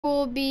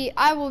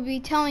I will be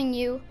telling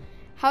you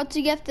how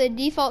to get the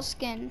default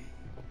skin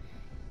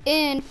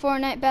in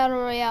Fortnite Battle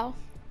Royale.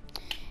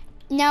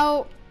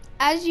 Now,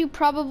 as you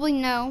probably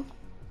know,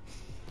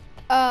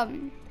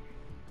 the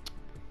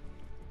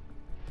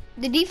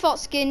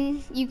default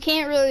skin, you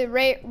can't really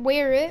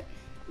wear it.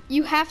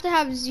 You have to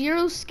have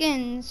 0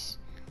 skins,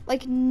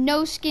 like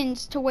no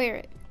skins to wear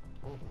it,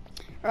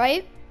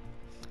 right?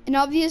 And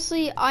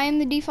obviously, I am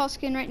the default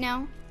skin right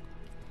now.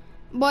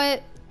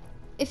 But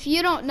if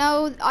you don't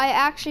know, I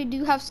actually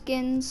do have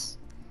skins.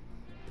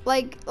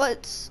 Like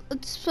let's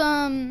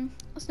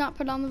not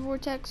put on the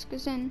vortex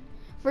because then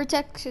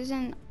vortex is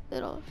in.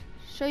 It'll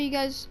show you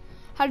guys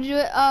how to do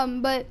it.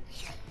 But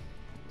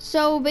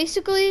so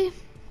basically,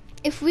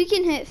 if we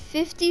can hit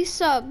 50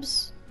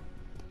 subs,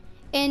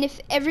 and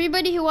if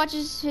everybody who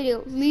watches this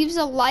video leaves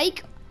a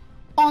like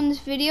on this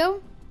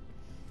video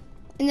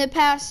in the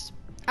past,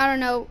 I don't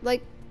know,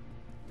 like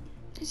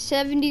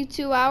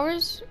 72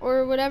 hours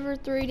or whatever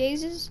 3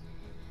 days is,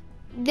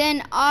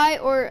 then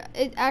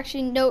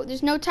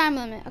there's no time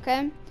limit,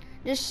 okay?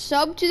 Just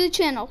sub to the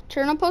channel,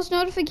 turn on post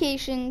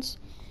notifications,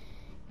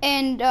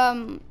 and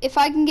if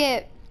I can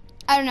get,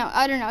 I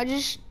don't know,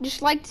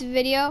 just like the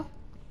video,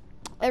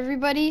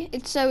 everybody.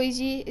 It's so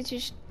easy. It's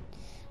just,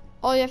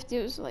 all you have to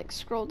do is like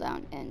scroll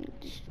down and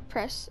just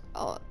press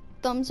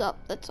thumbs up,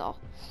 that's all.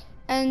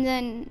 And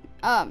then,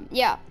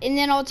 yeah, and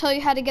then I'll tell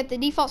you how to get the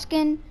default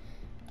skin.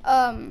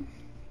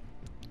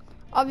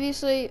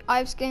 Obviously, I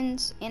have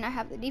skins, and I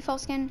have the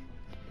default skin.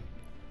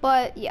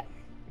 But, yeah.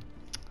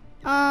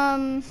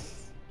 So,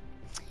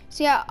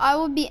 yeah, I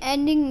will be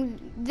ending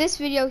this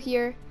video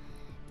here.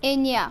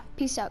 And, yeah,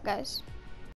 peace out, guys.